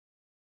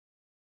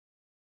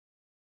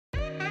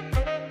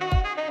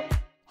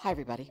Hi,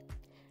 everybody.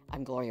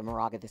 I'm Gloria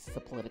Moraga. This is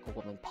the Political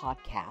Woman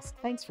Podcast.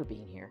 Thanks for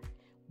being here.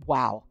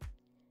 Wow.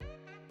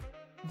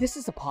 This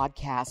is a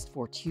podcast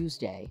for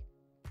Tuesday,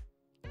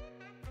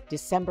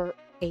 December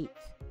 8th.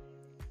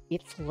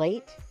 It's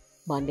late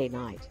Monday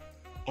night.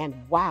 And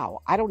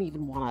wow, I don't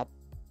even want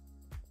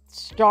to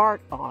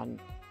start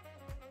on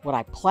what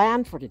I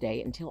planned for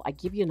today until I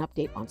give you an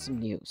update on some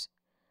news.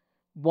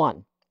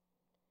 One,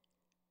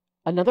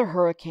 another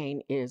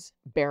hurricane is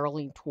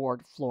barreling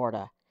toward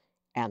Florida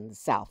and the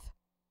South.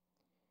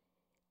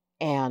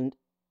 And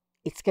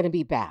it's going to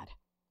be bad.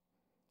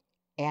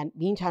 And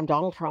meantime,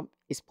 Donald Trump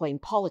is playing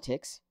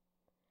politics,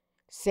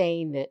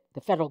 saying that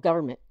the federal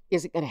government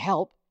isn't going to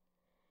help.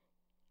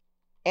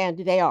 And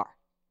they are.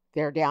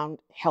 They're down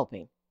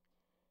helping.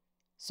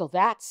 So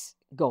that's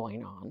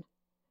going on.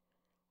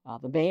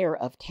 The mayor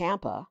of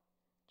Tampa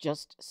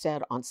just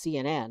said on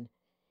CNN,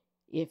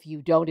 if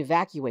you don't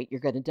evacuate, you're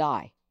going to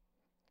die.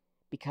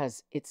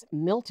 Because it's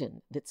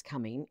Milton that's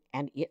coming,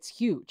 and it's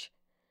huge.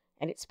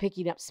 And it's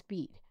picking up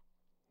speed.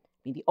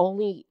 I mean, the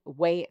only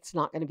way it's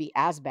not going to be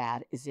as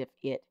bad is if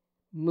it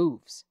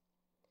moves.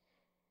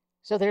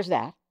 So there's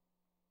that.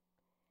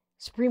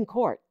 Supreme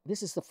Court.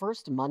 This is the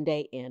first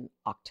Monday in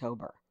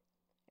October.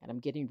 And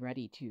I'm going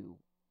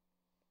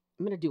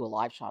to do a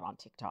live shot on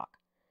TikTok.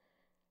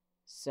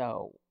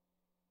 So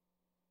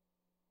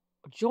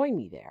join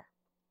me there.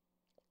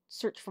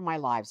 Search for my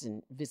lives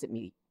and visit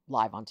me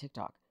live on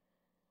TikTok.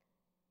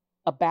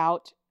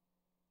 About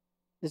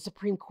the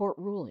Supreme Court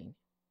ruling.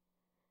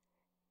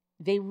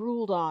 They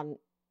ruled on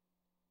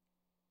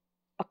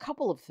a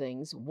couple of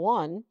things.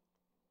 One,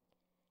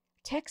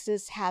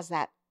 Texas has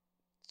that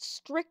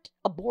strict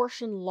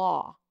abortion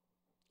law.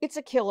 It's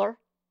a killer.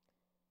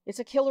 It's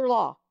a killer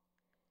law.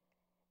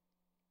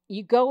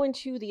 You go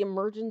into the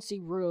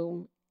emergency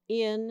room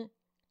in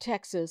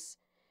Texas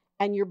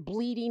and you're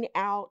bleeding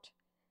out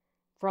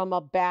from a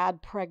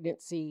bad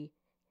pregnancy.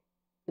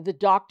 The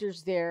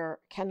doctors there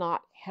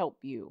cannot help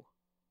you.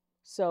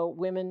 So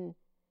women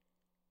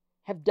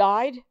have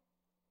died,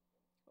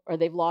 or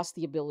they've lost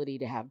the ability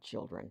to have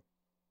children.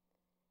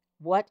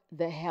 What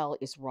the hell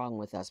is wrong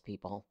with us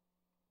people?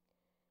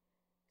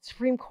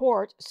 Supreme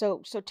Court, so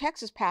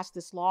Texas passed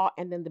this law,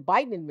 and then the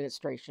Biden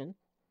administration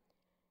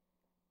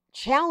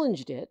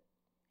challenged it,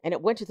 and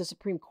it went to the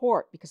Supreme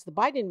Court because the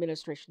Biden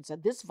administration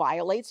said this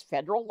violates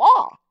federal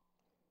law.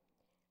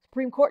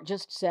 Supreme Court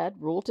just said,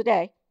 rule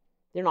today,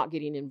 they're not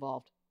getting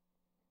involved.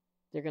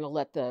 They're going to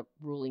let the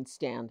ruling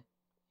stand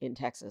in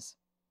Texas.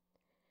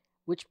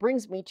 Which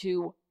brings me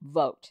to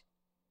vote.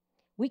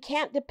 We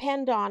can't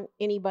depend on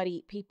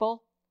anybody,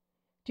 people,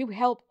 to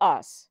help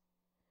us.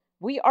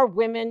 We are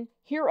women.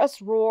 Hear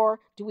us roar.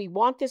 Do we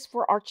want this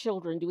for our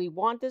children? Do we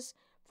want this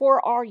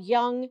for our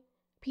young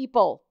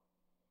people?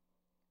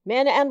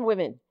 Men and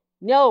women.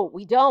 No,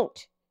 we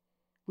don't.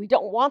 We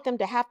don't want them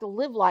to have to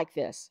live like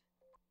this.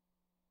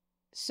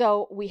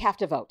 So we have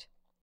to vote.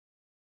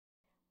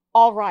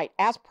 All right,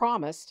 as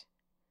promised,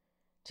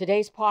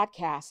 today's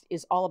podcast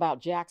is all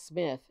about Jack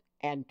Smith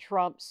and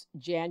Trump's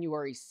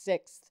January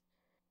 6th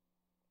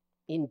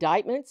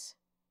indictments.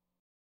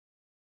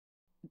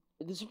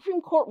 The Supreme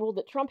Court ruled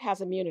that Trump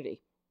has immunity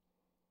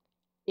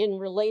in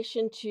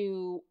relation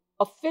to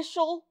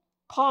official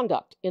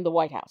conduct in the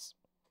White House.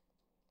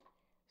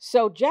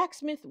 So Jack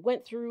Smith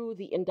went through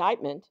the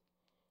indictment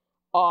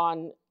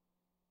on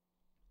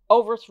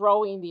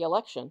overthrowing the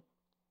election,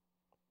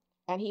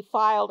 and he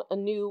filed a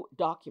new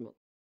document.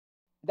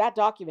 That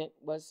document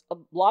a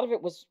lot of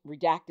it was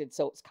redacted,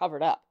 so it's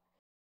covered up.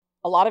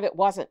 A lot of it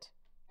wasn't,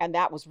 and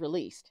that was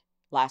released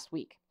last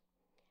week.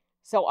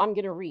 So I'm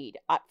going to read.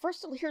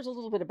 First, here's a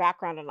little bit of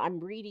background, and I'm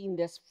reading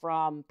this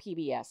from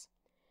PBS.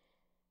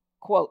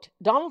 Quote,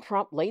 Donald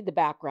Trump laid the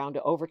background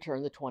to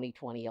overturn the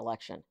 2020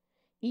 election,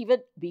 even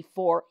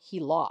before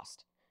he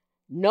lost,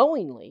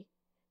 knowingly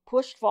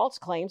pushed false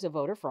claims of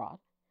voter fraud,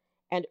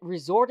 and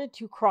resorted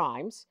to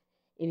crimes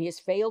in his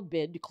failed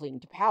bid to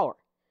cling to power,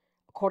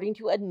 according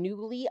to a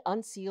newly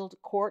unsealed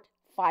court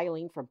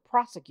filing from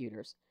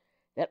prosecutors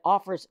that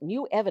offers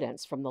new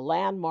evidence from the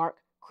landmark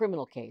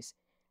criminal case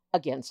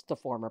against the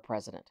former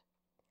president.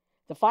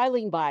 The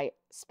filing by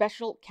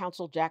Special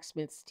Counsel Jack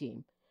Smith's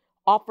team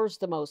offers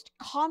the most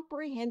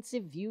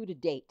comprehensive view to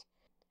date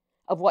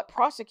of what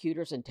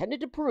prosecutors intended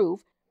to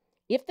prove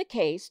if the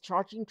case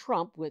charging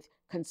Trump with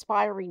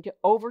conspiring to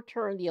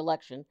overturn the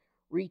election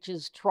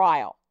reaches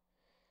trial.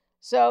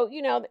 So,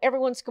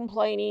 everyone's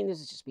complaining, this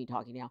is just me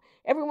talking now,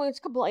 everyone's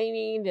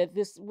complaining that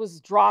this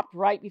was dropped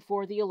right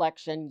before the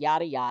election,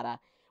 yada, yada.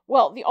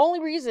 Well, the only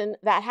reason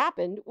that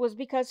happened was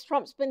because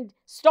Trump's been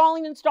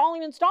stalling.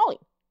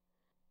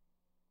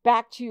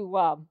 Back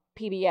to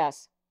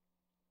PBS.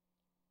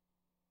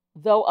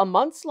 Though a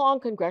months-long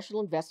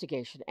congressional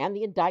investigation and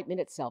the indictment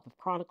itself have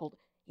chronicled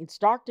in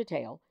stark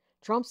detail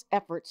Trump's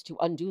efforts to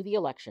undo the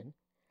election,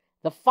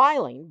 the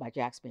filing by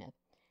Jack Smith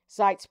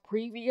cites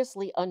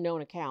previously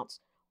unknown accounts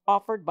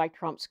offered by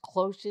Trump's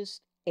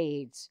closest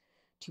aides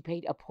to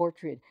paint a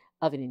portrait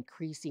of an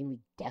increasingly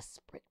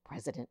desperate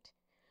president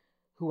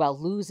who, while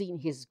losing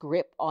his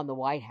grip on the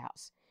White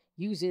House,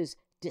 uses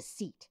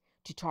deceit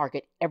to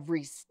target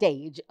every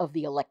stage of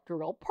the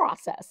electoral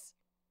process.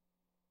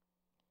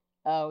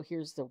 Oh,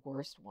 here's the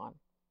worst one.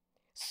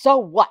 So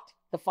what?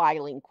 The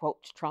filing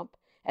quotes Trump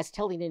as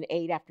telling an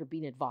aide after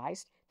being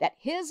advised that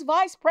his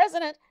vice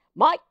president,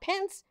 Mike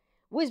Pence,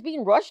 was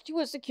being rushed to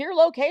a secure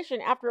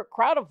location after a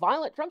crowd of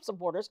violent Trump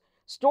supporters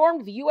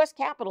stormed the U.S.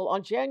 Capitol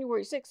on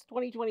January 6,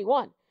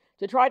 2021,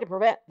 to try to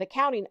prevent the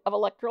counting of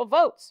electoral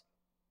votes.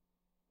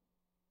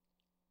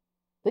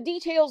 The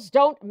details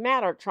don't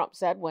matter, Trump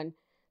said when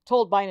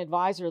told by an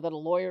advisor that a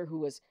lawyer who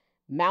was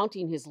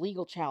mounting his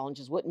legal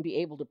challenges wouldn't be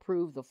able to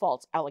prove the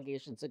false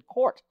allegations in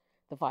court,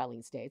 the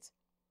filing states.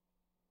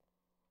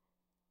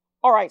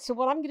 All right, so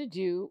what I'm going to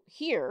do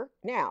here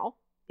now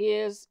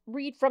is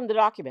read from the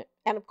document.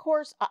 And of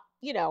course,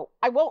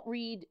 I won't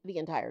read the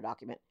entire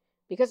document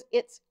because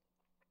it's,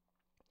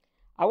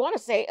 I want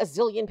to say, a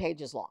zillion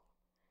pages long.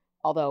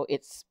 Although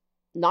it's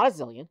not a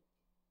zillion,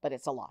 but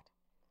it's a lot.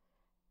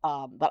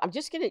 But I'm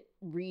just going to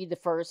read the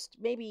first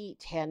maybe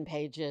 10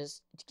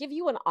 pages to give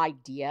you an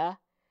idea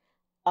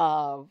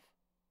of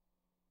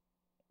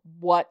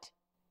what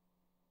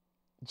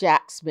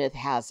Jack Smith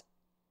has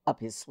up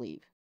his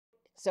sleeve.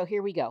 So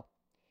here we go.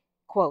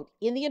 Quote,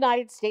 in the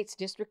United States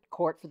District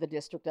Court for the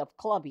District of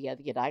Columbia,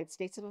 the United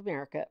States of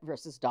America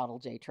versus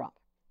Donald J. Trump.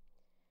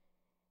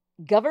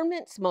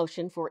 Government's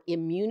motion for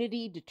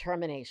immunity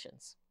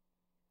determinations.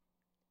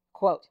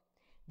 Quote,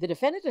 the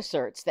defendant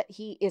asserts that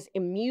he is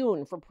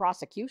immune from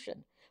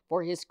prosecution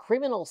for his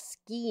criminal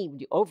scheme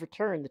to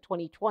overturn the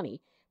 2020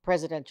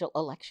 presidential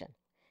election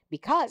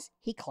because,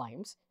 he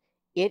claims,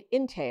 it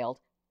entailed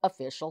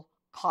official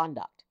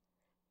conduct.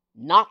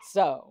 Not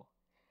so.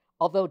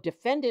 Although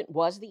defendant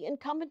was the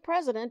incumbent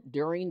president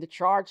during the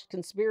charged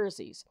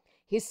conspiracies,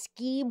 his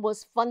scheme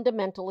was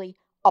fundamentally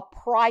a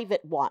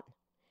private one.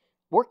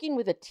 Working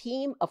with a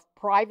team of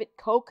private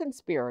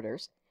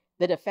co-conspirators,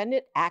 the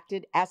defendant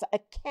acted as a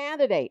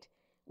candidate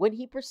when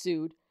he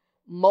pursued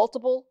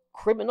multiple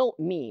criminal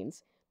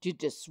means to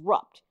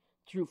disrupt,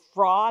 through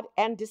fraud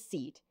and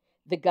deceit,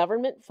 the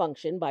government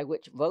function by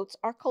which votes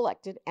are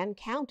collected and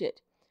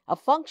counted, a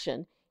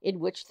function in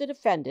which the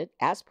defendant,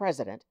 as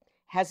president,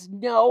 has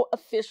no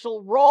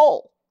official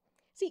role.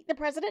 See, the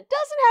president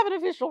doesn't have an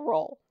official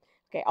role.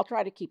 Okay, I'll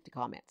try to keep the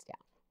comments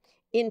down.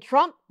 In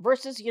Trump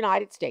versus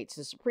United States,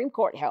 the Supreme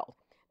Court held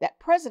that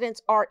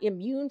presidents are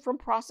immune from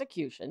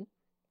prosecution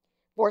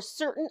for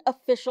certain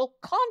official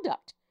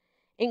conduct,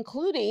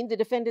 including the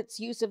defendant's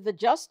use of the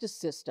justice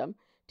system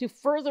to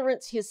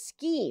furtherance his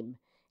scheme,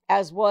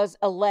 as was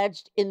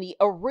alleged in the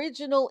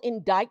original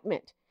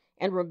indictment,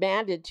 and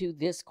remanded to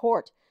this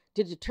court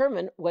to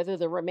determine whether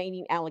the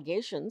remaining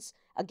allegations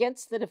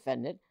against the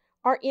defendant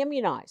are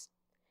immunized.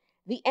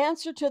 The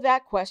answer to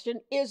that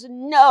question is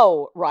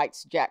no,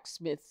 writes Jack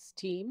Smith's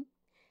team.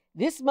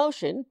 This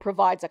motion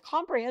provides a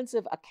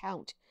comprehensive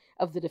account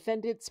of the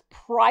defendant's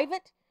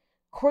private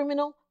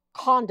criminal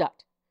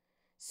conduct,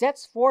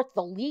 sets forth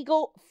the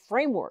legal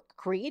framework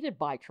created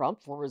by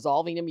Trump for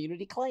resolving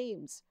immunity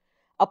claims,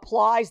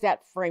 applies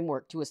that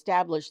framework to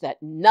establish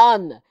that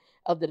none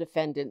of the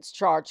defendant's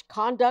charged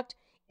conduct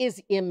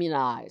is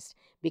immunized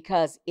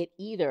because it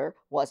either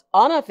was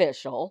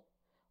unofficial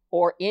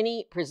or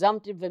any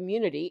presumptive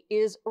immunity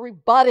is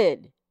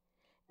rebutted,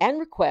 and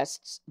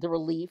requests the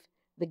relief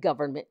the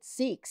government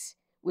seeks,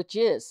 which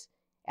is,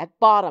 at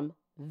bottom,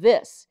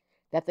 this,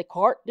 that the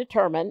court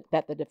determine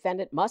that the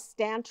defendant must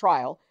stand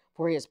trial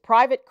for his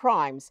private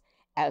crimes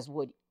as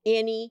would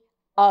any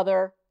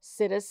other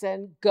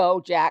citizen. Go,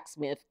 Jack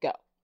Smith, go.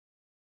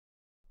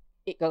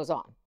 It goes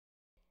on.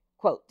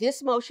 Quote,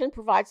 this motion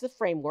provides the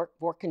framework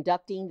for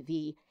conducting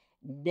the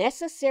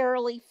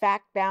necessarily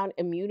fact-bound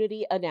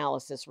immunity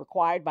analysis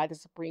required by the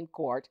Supreme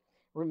Court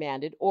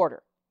remanded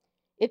order.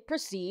 It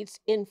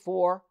proceeds in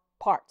 4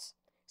 parts.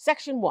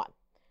 Section 1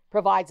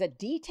 provides a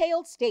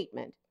detailed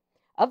statement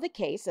of the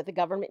case that the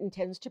government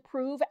intends to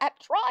prove at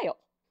trial.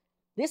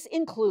 This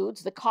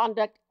includes the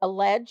conduct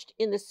alleged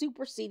in the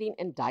superseding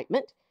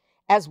indictment,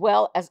 as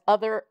well as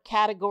other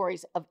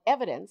categories of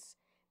evidence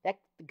that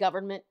the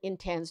government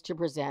intends to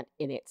present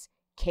in its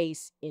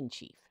case in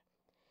chief.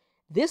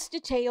 This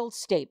detailed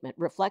statement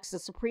reflects the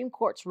Supreme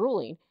Court's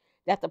ruling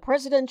that the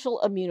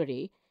presidential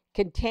immunity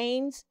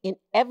contains an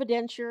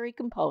evidentiary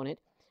component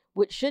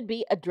which should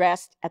be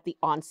addressed at the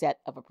onset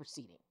of a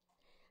proceeding.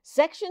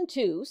 Section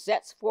 2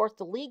 sets forth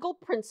the legal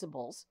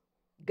principles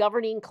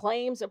governing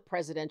claims of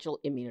presidential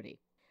immunity.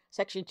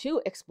 Section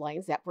 2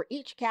 explains that for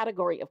each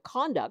category of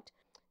conduct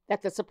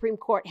that the Supreme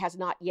Court has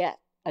not yet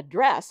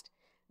addressed,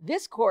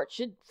 this court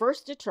should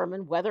first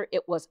determine whether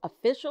it was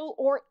official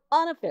or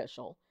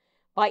unofficial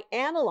by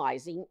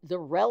analyzing the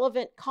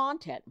relevant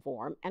content,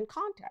 form, and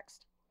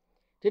context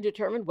to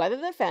determine whether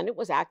the defendant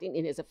was acting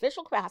in his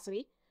official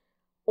capacity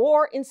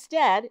or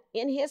instead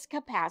in his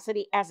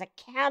capacity as a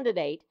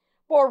candidate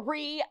for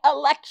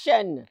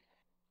re-election.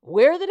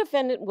 Where the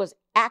defendant was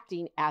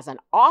acting as an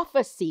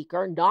office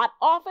seeker, not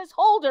office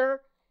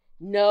holder,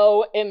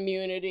 no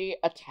immunity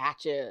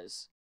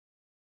attaches.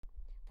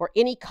 For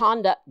any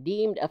conduct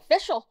deemed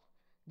official,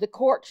 The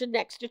court should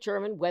next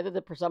determine whether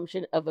the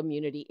presumption of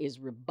immunity is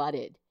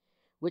rebutted,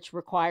 which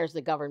requires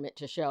the government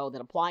to show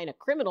that applying a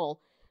criminal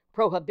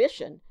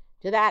prohibition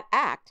to that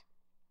act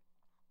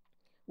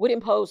would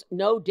impose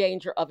no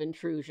danger of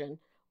intrusion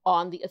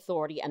on the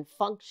authority and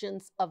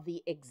functions of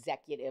the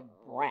executive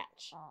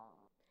branch.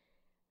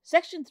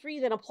 Section 3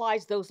 then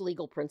applies those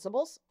legal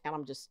principles, and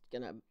I'm just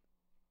going to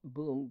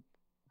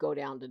go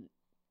down to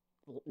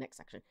the next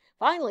section.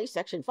 Finally,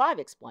 Section 5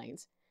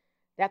 explains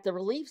that the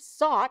relief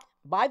sought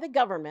by the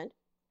government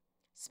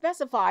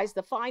specifies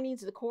the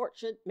findings the court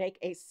should make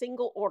a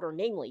single order,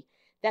 namely,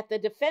 that the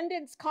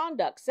defendant's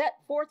conduct set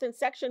forth in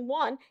Section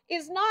 1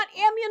 is not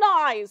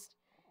immunized,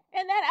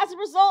 and that as a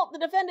result, the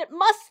defendant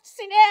must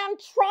stand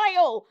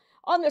trial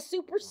on the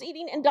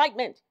superseding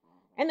indictment,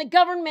 and the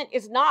government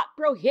is not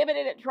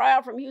prohibited at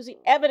trial from using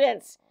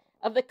evidence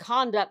of the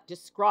conduct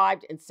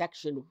described in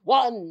Section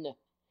 1.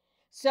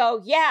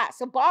 So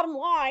bottom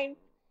line,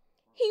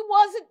 he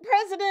wasn't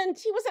president.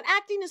 He wasn't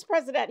acting as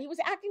president. He was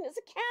acting as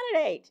a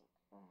candidate.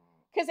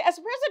 Because as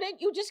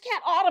president, you just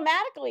can't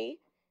automatically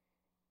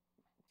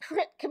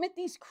commit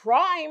these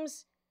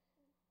crimes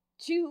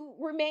to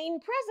remain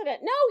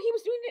president. No, he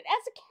was doing it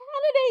as a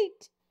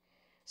candidate.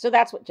 So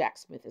that's what Jack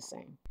Smith is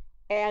saying.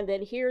 And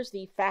then here's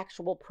the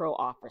factual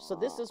pro-offer. So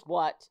this is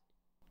what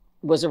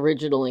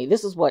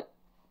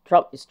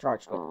Trump is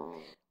charged with.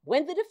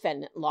 When the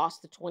defendant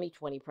lost the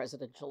 2020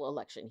 presidential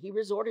election, he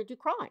resorted to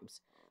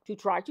crimes to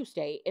try to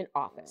stay in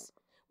office.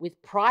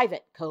 With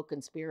private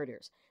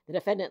co-conspirators, the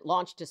defendant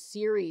launched a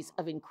series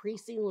of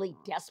increasingly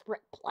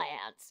desperate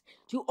plans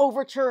to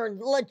overturn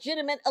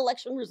legitimate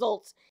election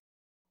results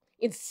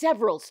in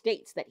several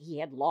states that he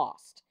had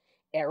lost: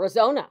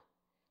 Arizona,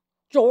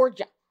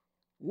 Georgia,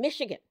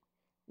 Michigan,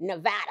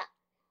 Nevada,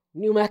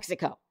 New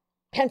Mexico,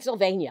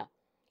 Pennsylvania,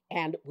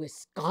 and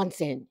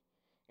Wisconsin.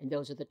 And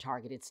those are the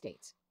targeted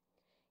states.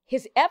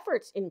 His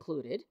efforts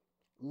included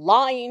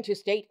lying to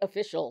state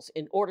officials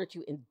in order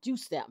to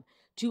induce them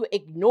to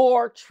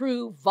ignore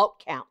true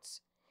vote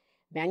counts,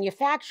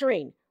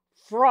 manufacturing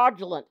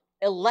fraudulent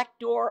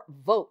elector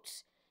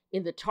votes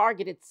in the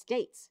targeted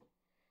states,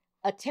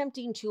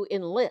 attempting to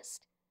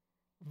enlist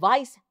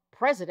Vice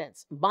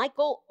President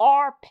Michael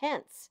R.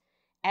 Pence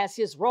as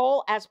his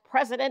role as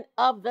President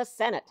of the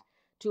Senate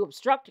to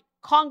obstruct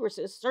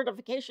Congress's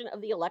certification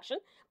of the election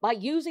by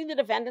using the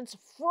defendant's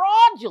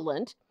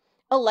fraudulent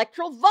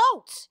electoral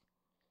votes.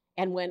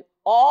 And when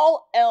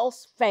all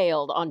else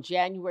failed on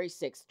January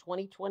 6,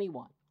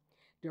 2021,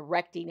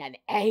 directing an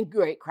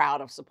angry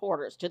crowd of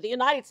supporters to the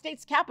United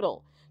States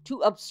Capitol to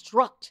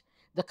obstruct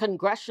the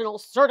congressional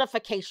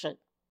certification.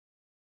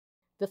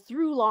 The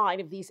through line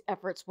of these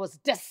efforts was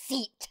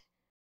deceit.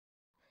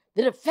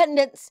 The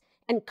defendants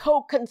and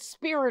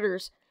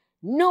co-conspirators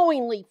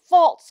knowingly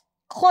false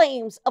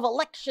claims of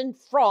election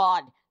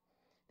fraud.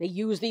 They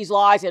used these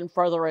lies in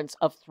furtherance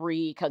of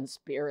 3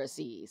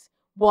 conspiracies.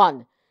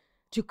 1,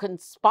 to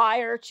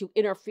conspire to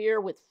interfere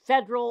with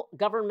federal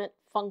government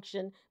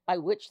function by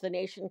which the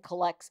nation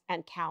collects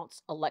and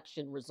counts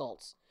election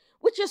results,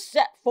 which is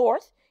set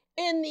forth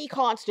in the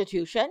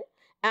Constitution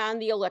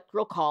and the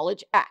Electoral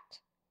College Act.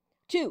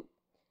 2,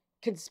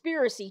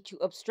 conspiracy to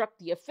obstruct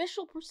the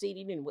official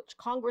proceeding in which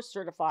Congress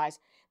certifies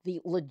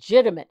the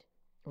legitimate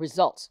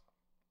results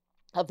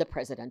of the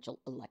presidential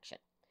election.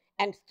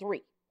 And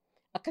 3,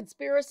 a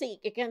conspiracy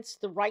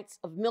against the rights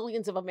of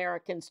millions of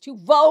Americans to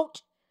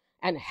vote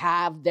and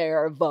have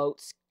their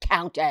votes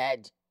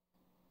counted.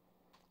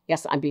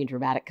 Yes, I'm being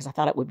dramatic because I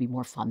thought it would be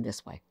more fun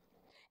this way.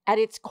 At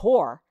its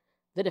core,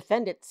 the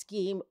defendant's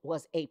scheme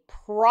was a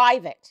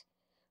private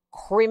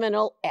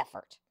criminal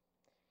effort.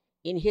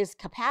 In his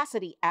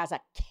capacity as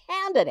a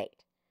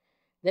candidate,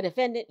 the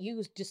defendant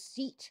used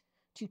deceit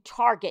to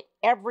target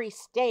every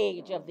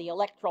stage of the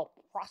electoral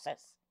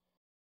process,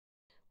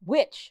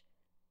 which,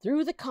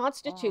 through the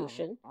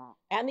Constitution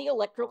and the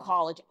Electoral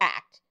College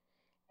Act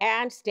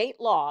and state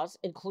laws,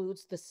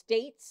 includes the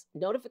state's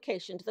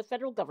notification to the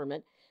federal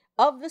government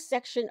of the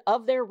section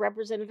of their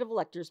representative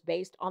electors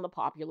based on the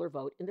popular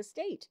vote in the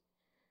state.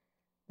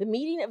 The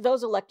meeting of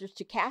those electors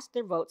to cast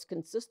their votes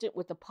consistent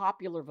with the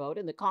popular vote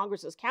and the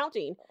Congress's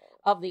counting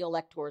of the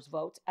electors'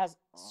 votes as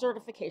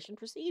certification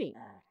proceeding.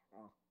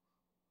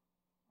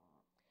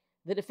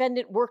 The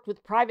defendant worked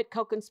with private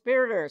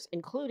co-conspirators,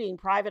 including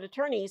private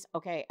attorneys.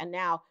 Okay, and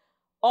now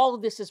all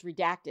of this is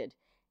redacted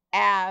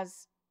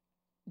as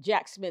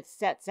Jack Smith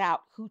sets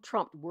out who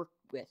Trump worked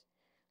with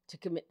to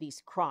commit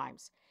these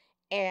crimes.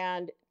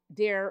 And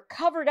they're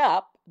covered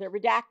up, they're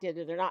redacted,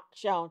 and they're not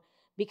shown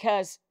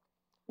because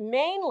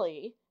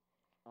mainly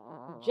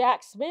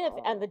Jack Smith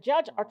and the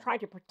judge are trying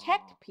to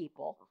protect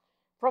people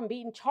from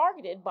being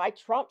targeted by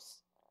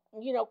Trump's,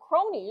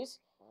 cronies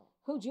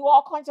who do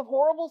all kinds of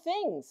horrible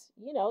things.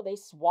 They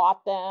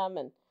swat them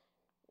and,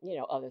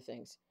 other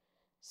things.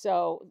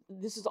 So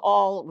this is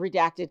all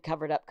redacted,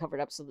 covered up,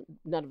 so that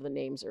none of the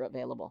names are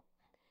available.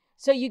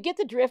 So you get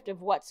the drift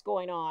of what's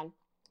going on.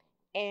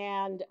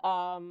 And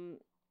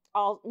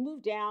I'll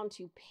move down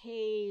to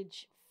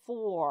page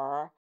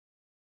 4.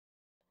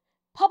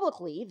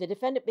 Publicly, the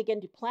defendant began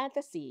to plant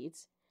the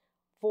seeds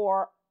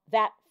for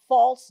that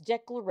false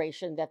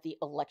declaration that the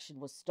election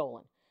was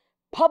stolen.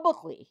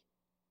 Publicly,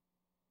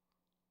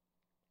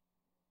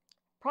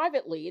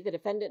 privately, the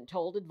defendant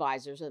told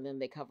advisors, and then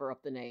they cover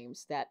up the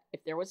names, that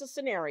if there was a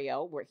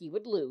scenario where he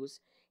would lose,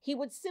 he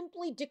would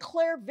simply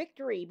declare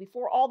victory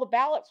before all the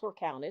ballots were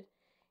counted,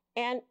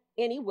 and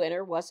any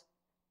winner was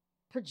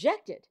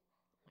projected.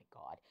 Oh my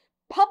God.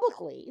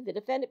 Publicly, the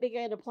defendant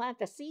began to plant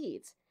the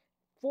seeds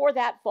for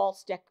that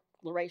false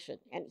declaration.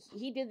 And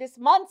he did this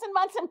months and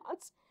months and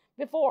months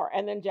before.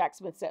 And then Jack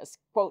Smith says,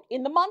 quote,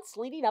 in the months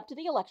leading up to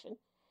the election,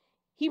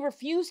 he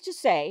refused to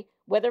say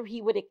whether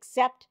he would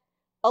accept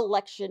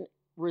election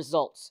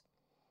results,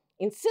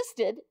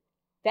 insisted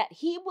that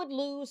he would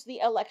lose the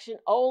election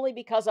only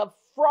because of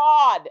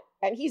fraud.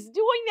 And he's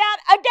doing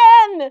that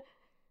again.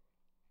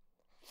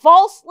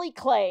 Falsely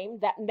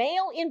claimed that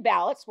mail-in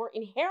ballots were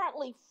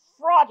inherently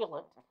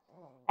fraudulent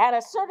and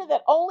asserted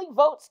that only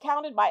votes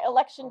counted by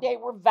election day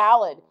were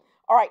valid.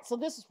 All right, so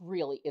this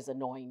really is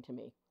annoying to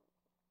me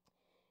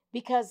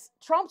because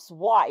Trump's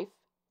wife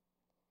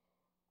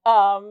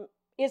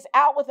is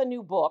out with a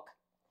new book,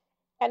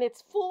 and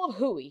it's full of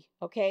hooey,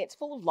 okay? It's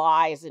full of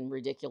lies and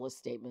ridiculous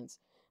statements.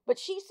 But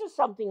she says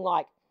something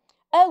like,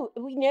 oh,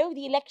 we know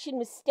the election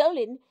was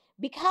stolen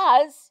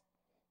because,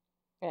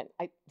 and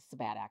it's a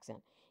bad accent,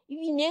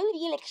 we know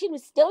the election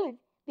was stolen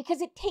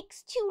because it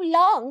takes too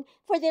long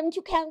for them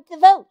to count the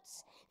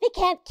votes. They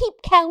can't keep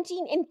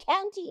counting and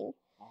counting.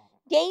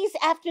 Days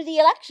after the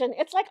election,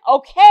 it's like,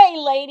 okay,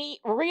 lady,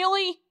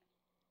 really?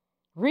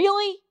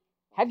 Really?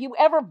 Have you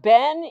ever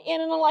been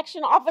in an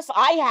election office?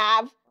 I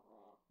have.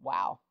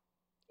 Wow.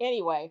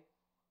 Anyway,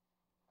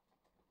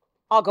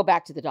 I'll go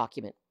back to the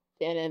document.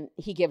 And then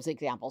he gives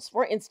examples.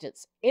 For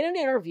instance, in an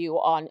interview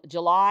on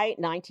July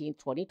 19,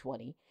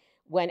 2020,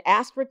 when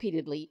asked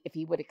repeatedly if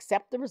he would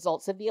accept the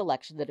results of the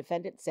election, the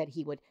defendant said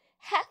he would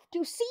have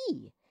to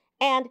see.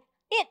 And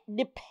it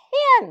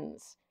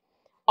depends.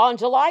 On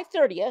July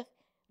 30th,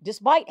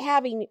 despite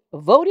having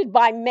voted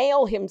by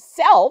mail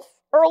himself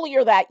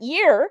earlier that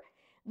year,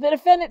 the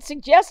defendant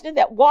suggested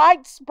that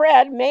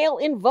widespread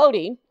mail-in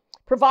voting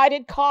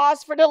provided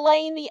cause for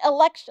delaying the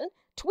election,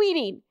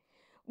 tweeting,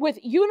 with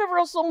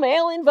universal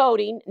mail-in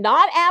voting,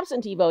 not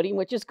absentee voting,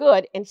 which is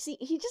good. And see,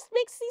 he just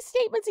makes these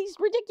statements. He's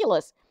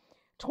ridiculous.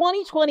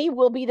 2020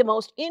 will be the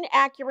most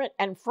inaccurate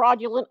and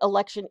fraudulent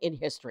election in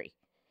history.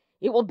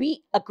 It will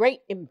be a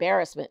great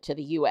embarrassment to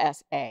the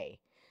USA.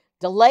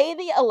 Delay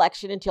the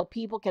election until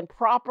people can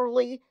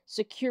properly,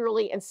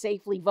 securely, and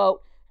safely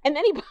vote. And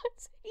then he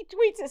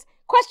tweets this,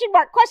 question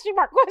mark, question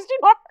mark, question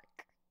mark.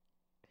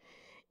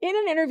 In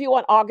an interview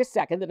on August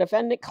 2nd, the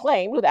defendant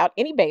claimed without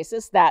any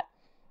basis that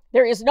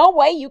there is no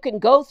way you can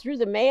go through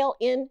the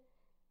mail-in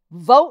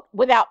vote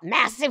without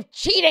massive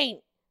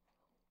cheating.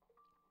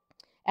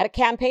 At a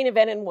campaign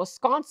event in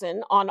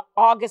Wisconsin on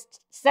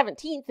August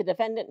 17th, the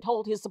defendant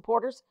told his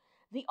supporters,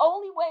 the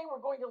only way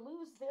we're going to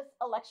lose this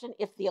election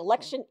if the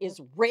election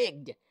is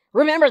rigged.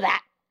 Remember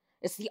that.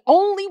 It's the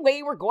only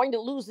way we're going to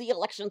lose the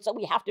election, so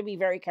we have to be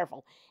very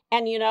careful.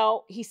 And, you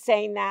know, he's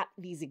saying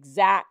these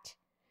exact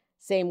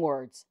same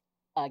words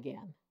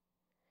again.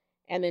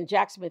 And then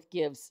Jack Smith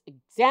gives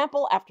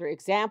example after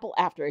example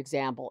after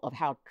example of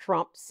how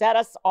Trump set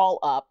us all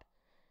up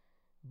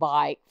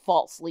by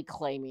falsely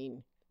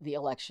claiming the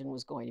election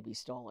was going to be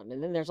stolen.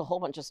 And then there's a whole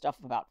bunch of stuff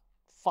about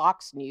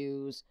Fox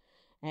News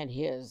and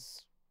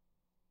his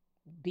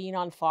being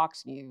on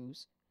Fox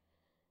News.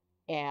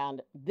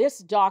 And this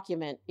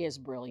document is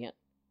brilliant.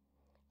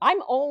 I'm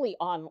only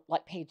on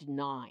like page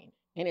 9,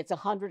 and it's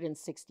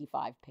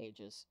 165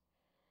 pages.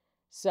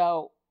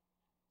 So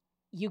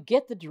you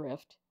get the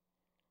drift.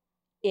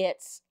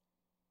 It's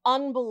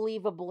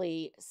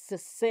unbelievably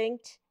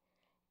succinct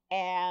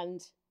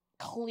and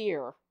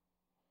clear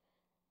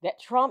that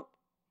Trump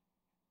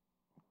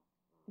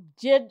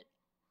did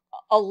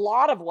a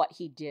lot of what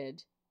he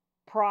did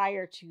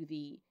prior to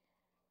the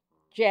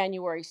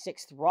January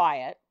 6th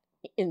riot,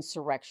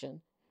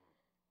 insurrection,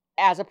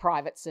 as a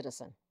private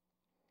citizen.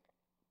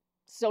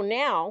 So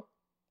now,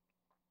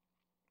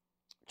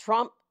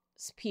 Trump's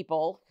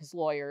people, his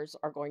lawyers,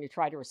 are going to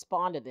try to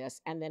respond to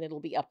this, and then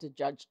it'll be up to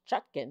Judge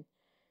Chutkan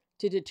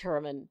to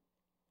determine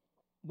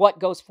what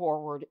goes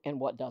forward and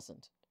what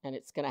doesn't. And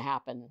it's going to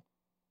happen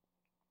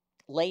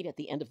late at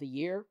the end of the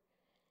year.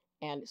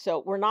 And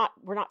so we're not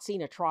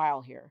seeing a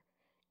trial here.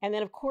 And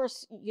then, of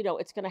course, you know,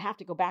 it's going to have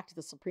to go back to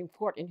the Supreme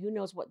Court, and who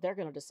knows what they're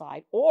going to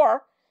decide.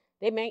 Or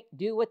they may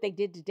do what they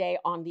did today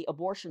on the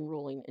abortion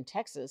ruling in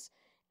Texas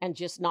and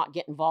just not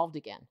get involved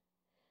again.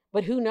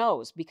 But who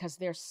knows? Because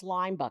they're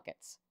slime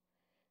buckets.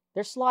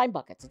 They're slime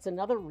buckets. It's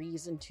another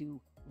reason to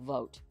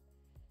vote.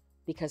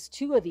 Because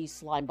 2 of these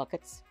slime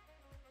buckets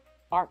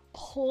are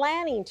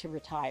planning to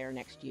retire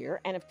next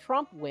year. And if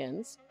Trump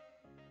wins,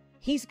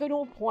 he's going to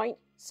appoint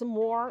some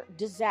more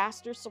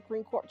disaster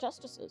Supreme Court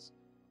justices.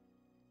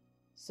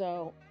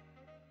 So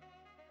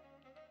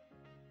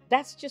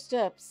that's just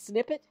a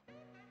snippet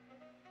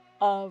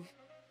of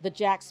the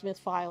Jack Smith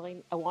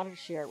filing. I wanted to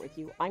share it with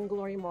you. I'm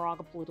Gloria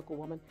Moraga, political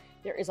woman.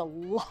 There is a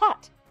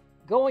lot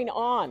going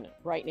on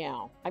right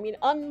now. I mean,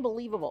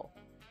 unbelievable.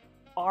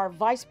 Our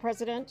vice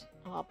president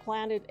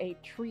planted a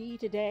tree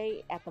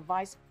today at the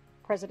vice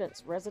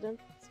president's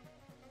residence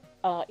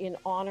in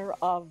honor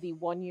of the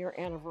 1-year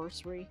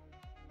anniversary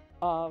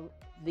of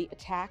the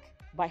attack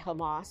by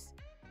Hamas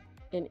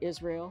in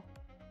Israel.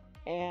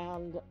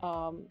 And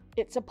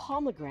it's a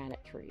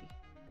pomegranate tree,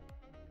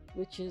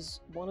 which is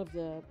one of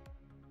the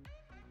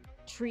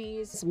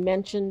trees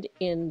mentioned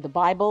in the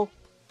Bible,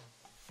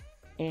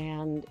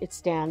 and it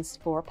stands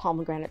for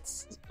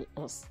pomegranates,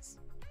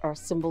 are a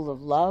symbol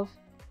of love.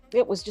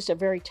 It was just a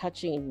very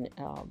touching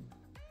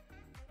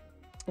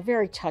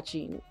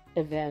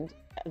event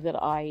that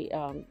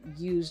I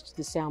used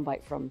the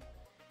soundbite from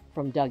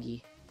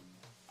Dougie,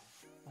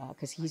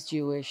 because he's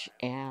Jewish,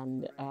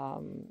 and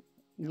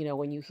you know,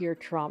 when you hear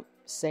Trump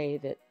say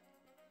that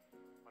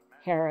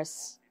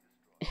Harris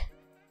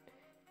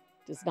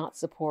does not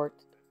support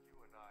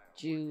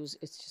Jews,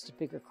 it's just a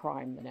bigger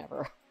crime than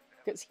ever,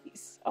 because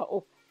he's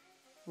so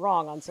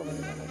wrong on so many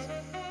levels.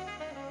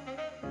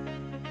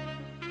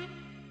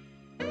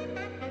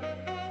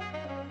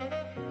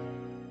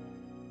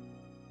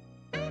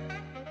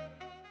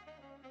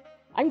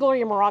 I'm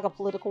Gloria Moraga,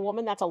 Political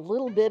Woman. That's a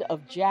little bit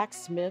of Jack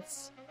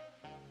Smith's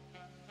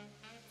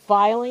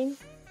filing.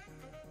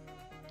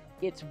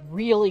 It's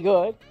really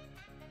good.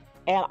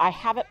 And I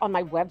have it on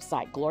my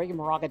website,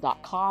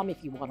 gloriamoraga.com,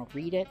 if you want to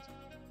read it.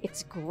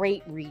 It's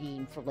great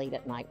reading for late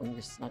at night when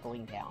you're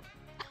snuggling down.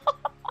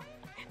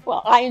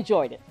 Well, I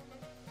enjoyed it.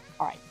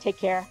 All right, take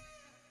care.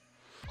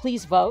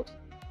 Please vote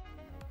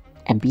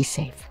and be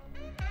safe.